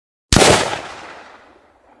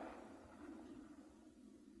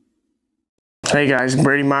Hey guys,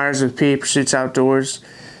 Brady Myers with PA Pursuits Outdoors,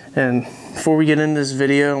 and before we get into this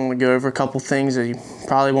video, I'm going to go over a couple things that you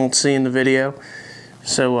probably won't see in the video.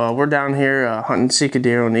 So we're down here hunting Sika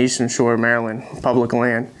deer on the eastern shore of Maryland, public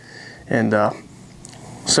land, and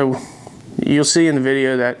so you'll see in the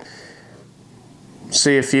video that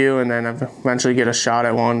see a few and then eventually get a shot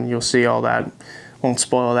at one. You'll see all that, won't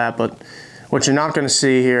spoil that, but what you're not going to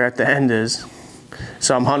see here at the end is,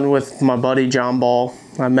 so I'm hunting with my buddy John Ball.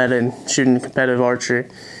 I met in shooting competitive archery,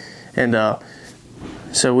 and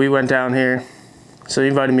so we went down here. So he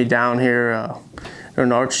invited me down here during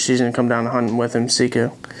the archery season to come down and hunting with him,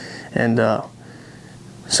 Sika. And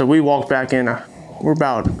so we walked back in. We're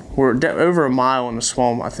over a mile in the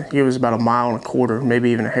swamp. I think it was about 1.25 miles,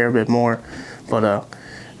 maybe even a hair bit more. But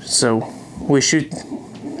so we shoot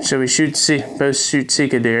both shoot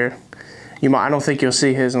Sika deer. I don't think you'll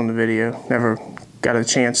see his on the video. Never got a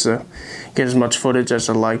chance to get as much footage as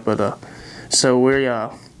I'd like, but so we're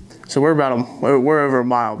over a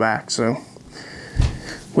mile back. So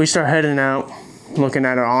we start heading out, looking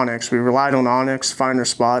at our onyx. We relied on onyx to find our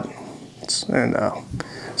spot, and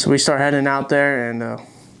so we start heading out there, and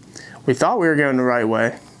we thought we were going the right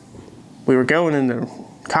way. We were going in the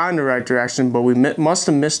kind of right direction, but we must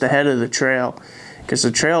have missed the head of the trail, because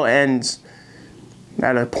the trail ends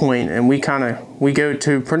at a point, and we go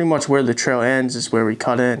to pretty much where the trail ends is where we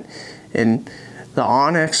cut in. And the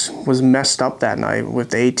onyx was messed up that night with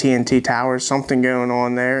the AT&T towers, something going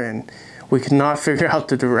on there, and we could not figure out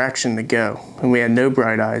the direction to go. And we had no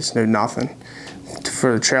bright eyes, no nothing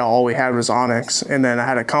for the trail. All we had was onyx. And then I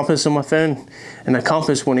had a compass on my phone, and the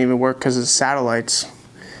compass wouldn't even work because of the satellites.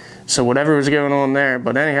 So whatever was going on there,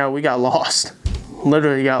 but anyhow, we got lost.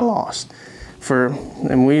 Literally got lost.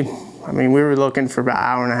 We were looking for about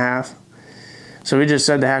 1.5 hours. So we just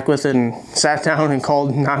said the heck with it and sat down and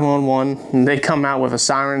called 911, and they come out with a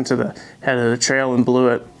siren to the head of the trail and blew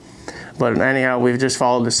it. But anyhow, we've just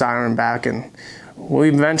followed the siren back, and we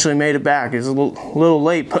eventually made it back. It was a little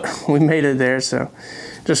late, but we made it there. So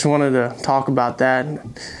just wanted to talk about that.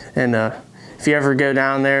 And if you ever go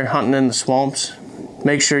down there hunting in the swamps,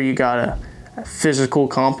 make sure you got a physical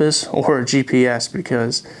compass or a GPS,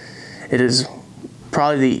 because it is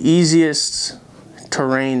probably the easiest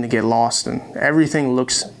terrain to get lost in. Everything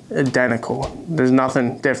looks identical. There's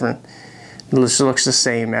nothing different. It just looks the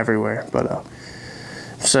same everywhere. But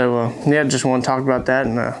yeah, just want to talk about that,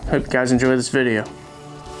 and hope you guys enjoy this video.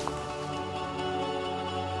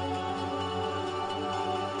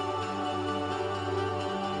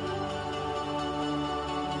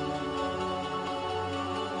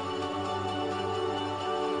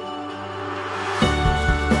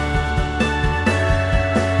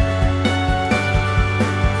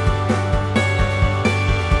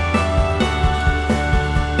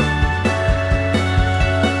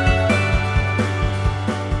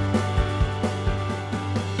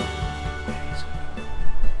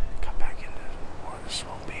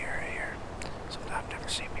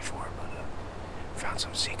 Found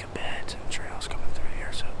some Sika beds and trails coming through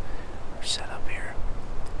here, so we're set up here.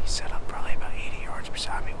 He's set up probably about 80 yards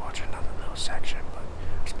beside me watching another little section, but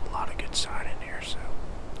there's a lot of good sign in here, so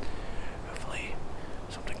hopefully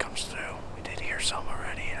something comes through. We did hear some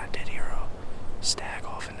already, and I did hear a stag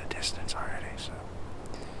off in the distance already, so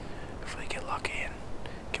hopefully get lucky and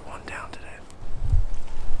get one down today.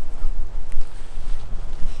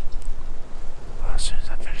 Well, as soon as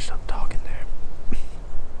I finished up talking there,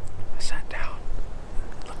 I sat down,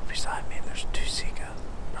 looked beside me, and there's 2 Sika,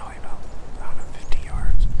 probably about, I don't know, 50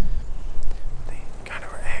 yards. They kind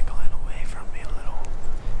of were angling away from me a little,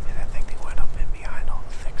 and I think they went up in behind all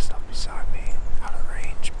the thick stuff beside me, out of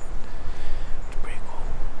range, but it's pretty cool.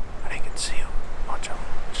 I didn't get to see them, much of them,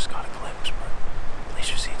 just got a glimpse, but at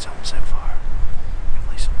least we've seen something so far.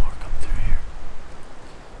 Hopefully some more come through here.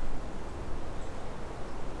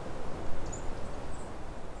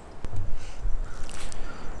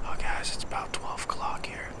 Oh guys, it's about 12 o'clock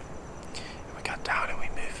here, and we got down and we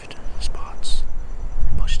moved spots.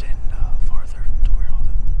 We pushed in farther to where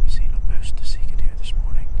we seen most of the Sika deer this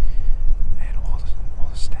morning, and all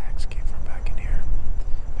the stags came from back in here,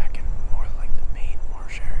 back in more like the main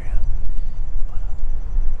marsh area. But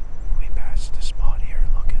we passed the spot here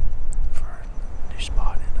looking for a new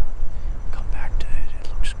spot, and come back to it. It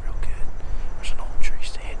looks real good. There's an old tree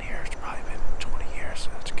stand here. It's probably been 20 years, so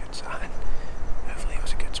that's a good sign. Hopefully it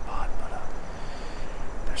was a good spot, but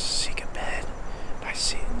there's a Sika bed. I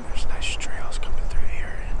see there's nice trails coming through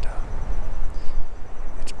here, and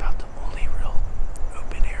it's about the only real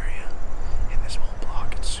open area in this whole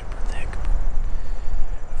block. It's super thick, but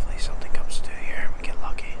hopefully something comes through here and we get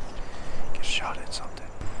lucky, get shot at something.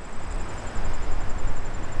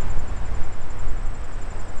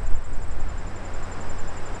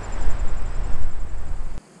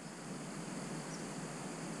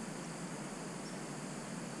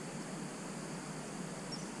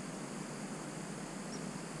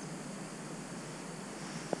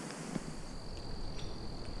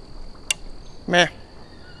 Meh.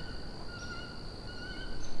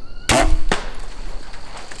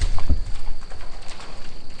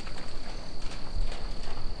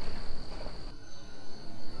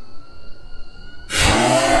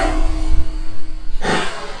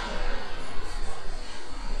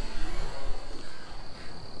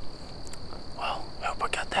 Well, I hope I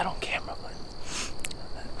got that on camera, but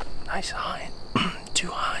nice hind. 2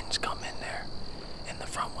 hinds come in there. And the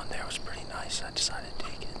front one there was pretty nice. I decided to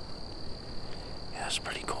take it. Yeah, it was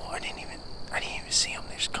pretty cool. I didn't even see them.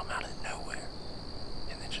 They just come out of nowhere.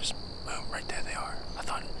 And then just boom, right there they are.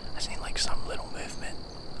 I seen like some little movement.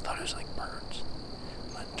 I thought it was like birds.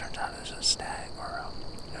 But it turns out it was a stag or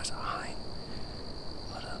it was a hind.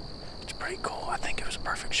 But it's pretty cool. I think it was a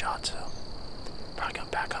perfect shot, so probably gonna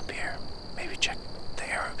back up here. Maybe check the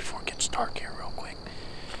arrow before it gets dark here real quick.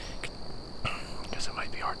 Because it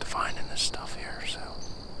might be hard to find in this stuff here, so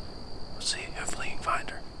we'll see. Hopefully you can find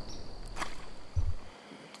her.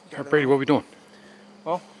 Brady, what are we doing?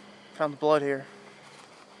 Well, found the blood here.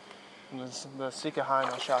 And the Sika hind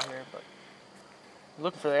I shot here, but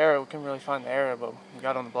looking for the arrow. We couldn't really find the arrow, but we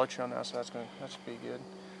got on the blood trail now, so that should be good.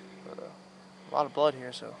 But a lot of blood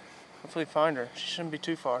here, so hopefully find her. She shouldn't be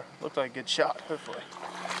too far. Looked like a good shot, hopefully.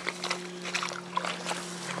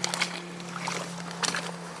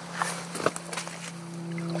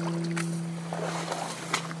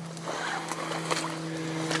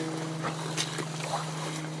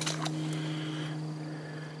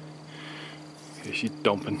 Okay, she's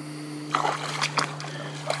dumping.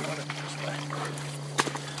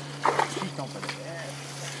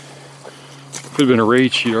 Could have been a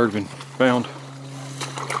raid, she'd already been found.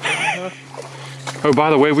 Oh, by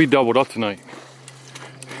the way, we doubled up tonight.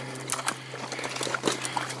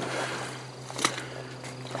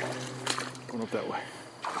 Going up that way.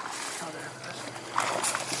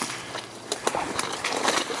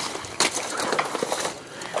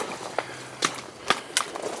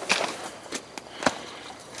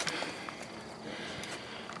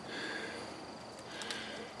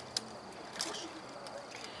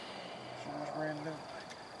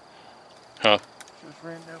 Huh? Just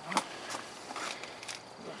ran down.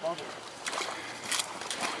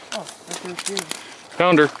 Oh, that's good.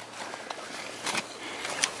 Found her.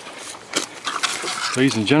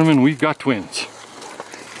 Ladies and gentlemen, we've got twins.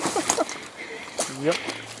 Yep.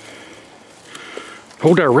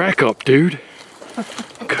 Hold that rack up, dude.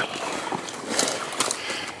 Good.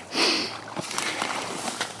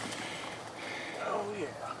 Oh yeah.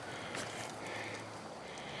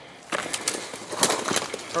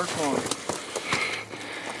 First one.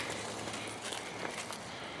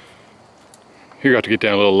 You got to get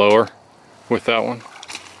down a little lower with that one.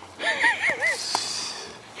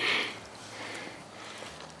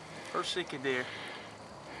 First Sika deer.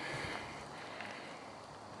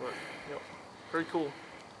 But, yep, pretty cool.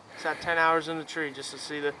 Sat 10 hours in the tree just to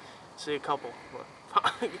see a couple.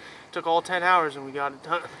 But took all 10 hours and we got it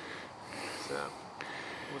done. So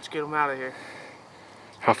let's get them out of here.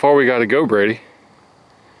 How far we got to go, Brady?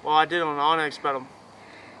 Well, I did on Onyx about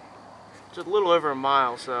just a little over a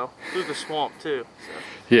mile, so through the swamp too. So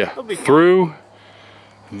Yeah, it'll be fun. through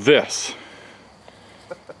this.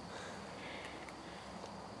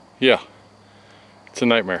 Yeah, it's a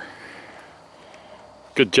nightmare.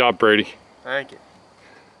 Good job, Brady. Thank you.